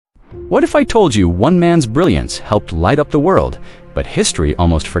What if I told you one man's brilliance helped light up the world, but history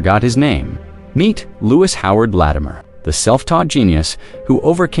almost forgot his name? Meet Lewis Howard Latimer, the self-taught genius who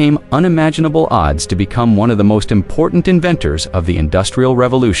overcame unimaginable odds to become one of the most important inventors of the Industrial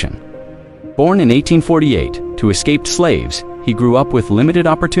Revolution. Born in 1848 to escaped slaves, he grew up with limited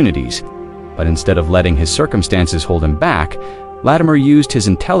opportunities, but instead of letting his circumstances hold him back, Latimer used his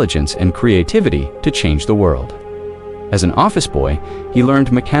intelligence and creativity to change the world. As an office boy, he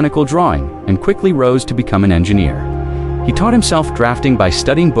learned mechanical drawing and quickly rose to become an engineer. He taught himself drafting by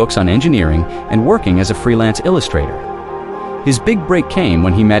studying books on engineering and working as a freelance illustrator. His big break came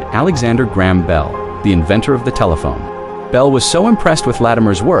when he met Alexander Graham Bell, the inventor of the telephone. Bell was so impressed with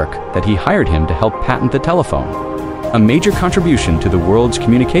Latimer's work that he hired him to help patent the telephone, a major contribution to the world's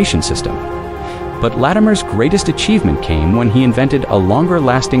communication system. But Latimer's greatest achievement came when he invented a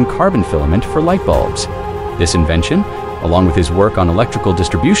longer-lasting carbon filament for light bulbs. This invention, along with his work on electrical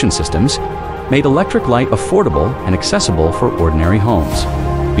distribution systems, made electric light affordable and accessible for ordinary homes.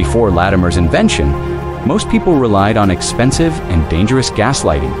 Before Latimer's invention, most people relied on expensive and dangerous gas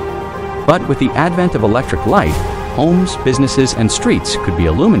lighting. But with the advent of electric light, homes, businesses, and streets could be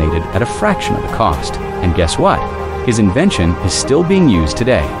illuminated at a fraction of the cost. And guess what? His invention is still being used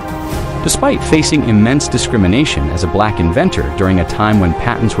today. Despite facing immense discrimination as a black inventor during a time when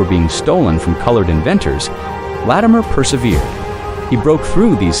patents were being stolen from colored inventors, Latimer persevered. He broke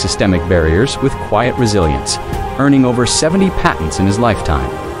through these systemic barriers with quiet resilience, earning over 70 patents in his lifetime.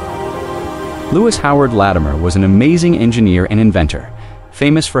 Lewis Howard Latimer was an amazing engineer and inventor,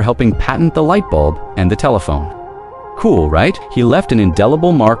 famous for helping patent the light bulb and the telephone. Cool, right? He left an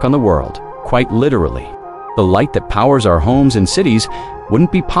indelible mark on the world, quite literally. The light that powers our homes and cities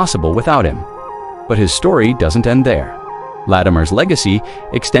wouldn't be possible without him. But his story doesn't end there. Latimer's legacy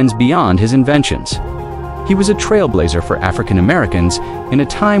extends beyond his inventions. He was a trailblazer for African Americans in a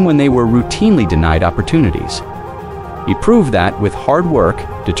time when they were routinely denied opportunities. He proved that with hard work,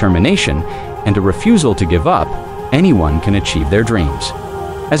 determination, and a refusal to give up, anyone can achieve their dreams.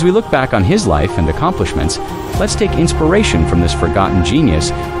 As we look back on his life and accomplishments, let's take inspiration from this forgotten genius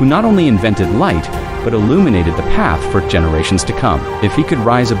who not only invented light, but illuminated the path for generations to come. If he could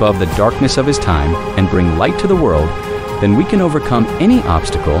rise above the darkness of his time and bring light to the world, then we can overcome any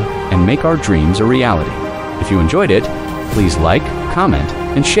obstacle and make our dreams a reality. If you enjoyed it, please like, comment,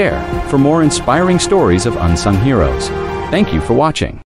 and share for more inspiring stories of unsung heroes. Thank you for watching.